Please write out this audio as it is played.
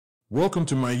Welcome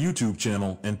to my YouTube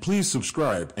channel, and please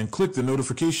subscribe and click the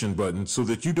notification button so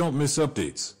that you don't miss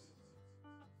updates.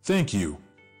 Thank you.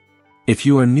 If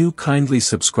you are new, kindly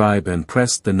subscribe and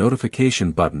press the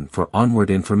notification button for onward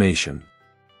information.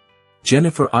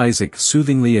 Jennifer Isac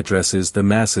soothingly addresses the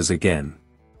masses again.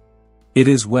 It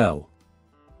is well.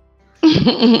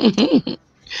 I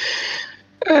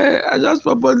just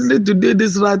purposely today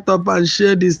this write up and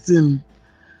share this thing.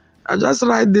 I just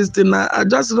write this thing. I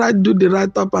just do the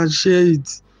write up and share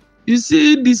it. You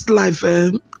see this life,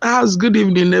 how's good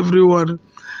evening everyone.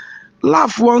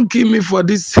 Laugh won't kill me for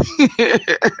this.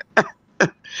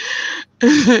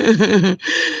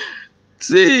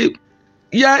 See,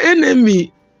 your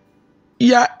enemy,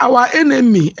 our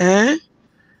enemy,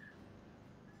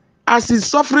 as he's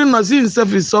suffering, as he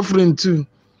himself is suffering too.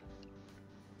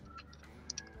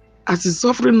 As he's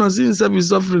suffering, as he himself is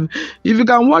suffering. If you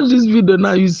can watch this video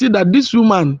now, you see that this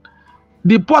woman,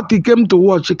 the pot he came to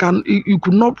watch, he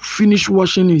could not finish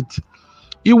washing it.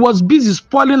 He was busy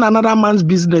spoiling another man's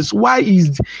business. Why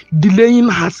he's delaying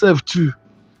herself too?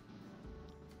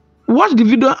 Watch the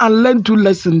video and learn 2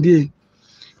 lessons there.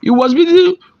 He was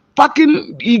busy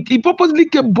packing. He purposely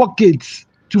kept buckets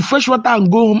to fetch water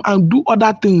and go home and do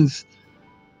other things.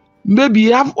 Maybe he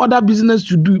have other business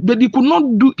to do, but he could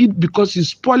not do it because he's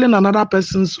spoiling another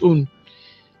person's own.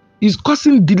 He's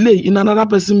causing delay in another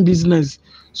person's business.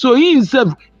 So he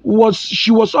himself she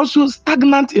was also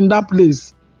stagnant in that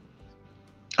place.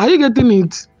 Are you getting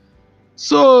it?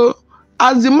 So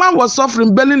as the man was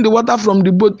suffering, bailing the water from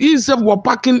the boat, he himself was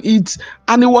packing it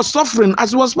and he was suffering.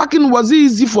 As he was packing, was it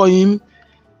easy for him?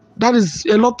 That is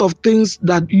a lot of things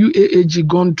that UAAG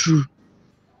gone through.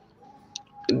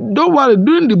 Don't worry,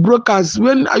 during the broadcast,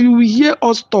 when you will hear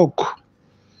us talk,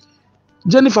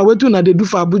 Jennifer, what do they do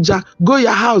for Abuja? Go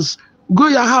your house. Go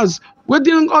your house. What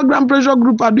do all Grand Pressure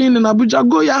Group are doing in Abuja?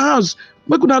 Go your house.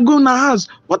 Where could I go in our house?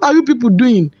 What are you people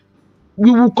doing?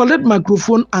 We will collect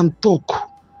microphone and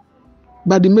talk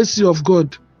by the mercy of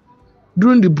God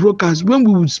during the broadcast. When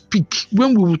we will speak,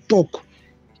 when we will talk,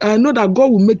 I know that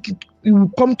God will make it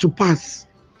will come to pass.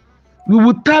 We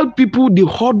will tell people the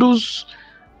hurdles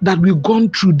that we've gone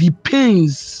through, the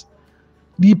pains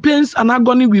and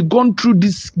agony we've gone through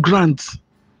this grant.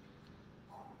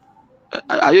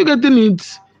 Are you getting it?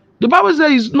 The Bible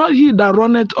says it's not he that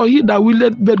runneth or he that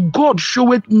willeth, but God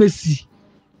showeth mercy.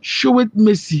 Showeth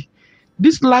mercy.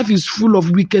 This life is full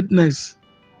of wickedness.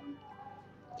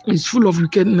 It's full of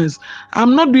wickedness.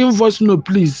 I'm not doing voice note,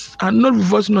 please. I'm not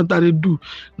voice note that I do.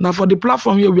 Now for the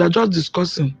platform here, we are just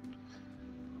discussing.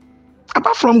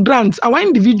 Apart from grants, our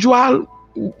individual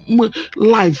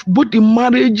life, both in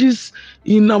marriages,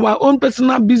 in our own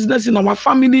personal business, in our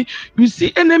family, you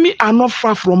see, enemies are not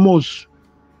far from us.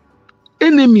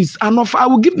 Enemies are not far. I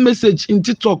will give message in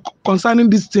TikTok concerning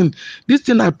this thing. This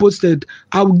thing I posted.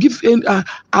 I will give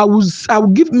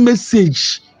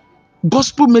message,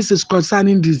 gospel message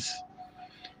concerning this.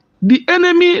 The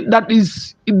enemy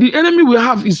we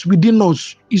have is within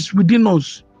us. Is within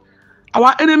us.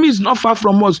 Our enemy is not far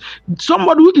from us.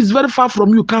 Somebody who is very far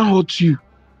from you can't hurt you.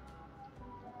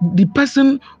 The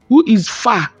person who is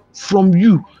far from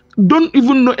you don't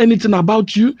even know anything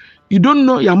about you. You don't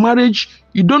know your marriage.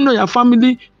 You don't know your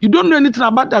family. You don't know anything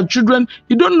about your children.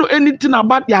 You don't know anything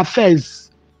about your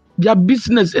affairs, your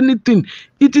business, anything.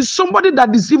 It is somebody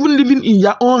that is even living in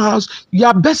your own house.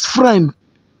 Your best friend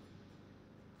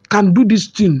can do this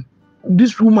thing.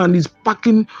 This woman is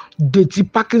packing dirty,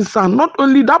 packing sand. Not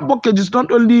only that bucket is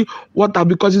not only water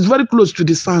because it's very close to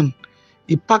the sand.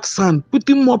 He packs sand,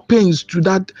 putting more pains to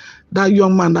that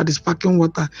young man that is packing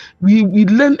water. We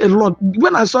learned a lot.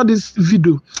 When I saw this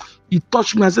video, it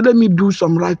touched me. I said, let me do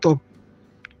some write-up.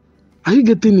 Are you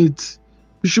getting it?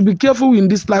 You should be careful in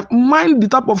this life. Mind the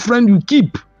type of friend you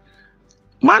keep.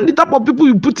 Mind the type of people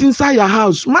you put inside your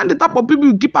house. Mind the type of people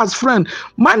you keep as friend.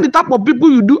 Mind the type of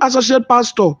people you do associate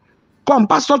pastor. Come,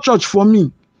 pastor church for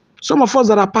me. Some of us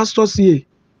that are pastors here.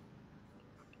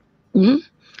 Man,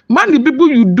 the people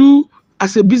you do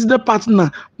as a business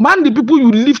partner. Man, the people you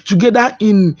live together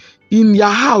in your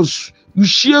house. You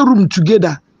share room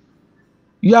together.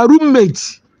 You are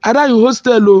roommates. Either in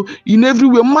hostel or in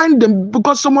everywhere. Mind them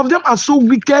because some of them are so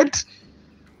wicked.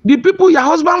 The people, your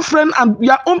husband friend and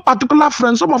your own particular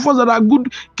friends, some of us that are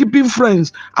good keeping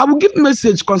friends. I will give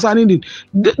message concerning it.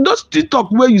 Those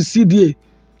TikTok where you see there.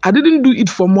 I didn't do it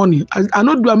for money. I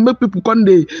know do I make people come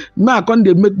they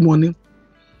make money.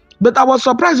 But I was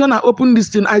surprised when I opened this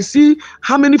thing. I see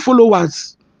how many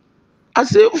followers. I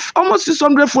see almost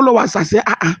 600 followers. I say,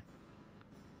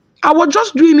 I was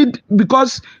just doing it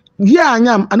because here I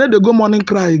am. And then they go morning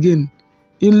cry again.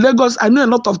 In Lagos, I know a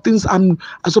lot of things I'm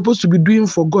supposed to be doing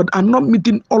for God. I'm not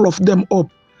meeting all of them up.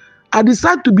 I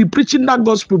decide to be preaching that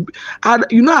gospel. And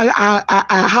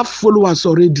I have followers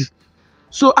already.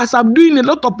 So as I'm doing, a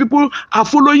lot of people are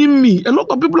following me. A lot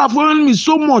of people are following me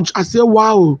so much. I say,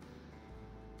 wow.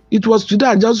 It was today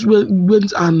I just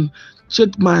went and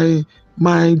checked my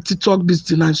TikTok this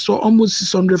thing. I saw almost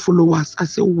 600 followers. I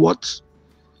said, what?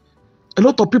 A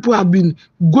lot of people have been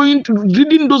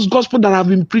reading those gospel that I've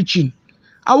been preaching.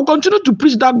 I will continue to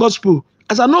preach that gospel.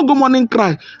 As I not go morning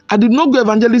cry, I did not go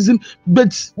evangelism,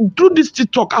 but through this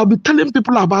TikTok, I'll be telling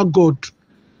people about God.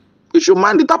 We should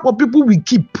mind the type of people we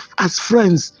keep as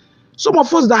friends. Some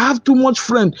of us that have too much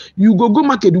friend, you go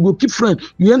market, you go keep friend.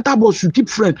 You enter bus, you keep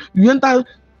friend. You enter.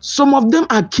 Some of them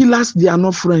are killers, they are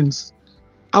not friends.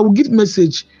 I will give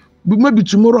message, maybe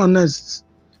tomorrow or next,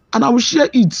 and I will share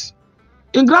it.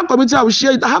 In Grand Committee, I will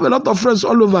share it. I have a lot of friends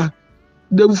all over.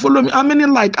 They will follow me. How many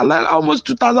like? I like almost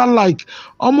 2,000 like,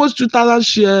 almost 2,000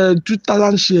 share,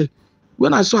 2,000 share.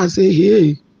 When I saw, I say,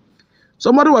 hey.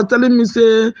 Somebody was telling me,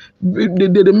 say, they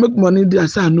make money there. I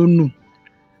say, I don't know.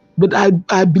 But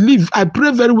I believe, I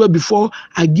pray very well before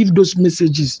I give those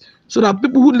messages so that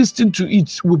people who listen to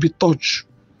it will be touched.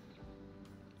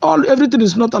 Everything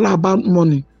is not all about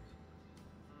money.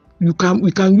 I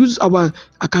can use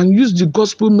the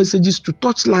gospel messages to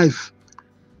touch life.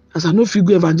 As I know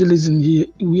figure evangelism here,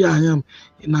 where I am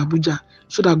in Abuja,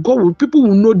 so that people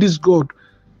will know this God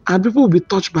and people will be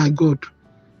touched by God.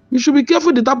 You should be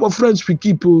careful the type of friends we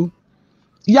keep. Oh.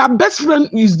 Your best friend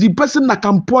is the person that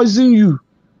can poison you.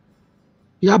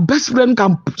 Your best friend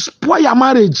can spoil your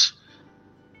marriage.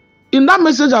 In that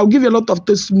message, I'll give you a lot of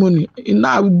testimony.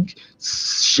 I'll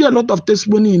share a lot of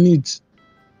testimony in it.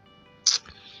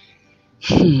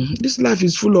 This life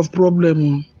is full of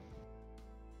problems.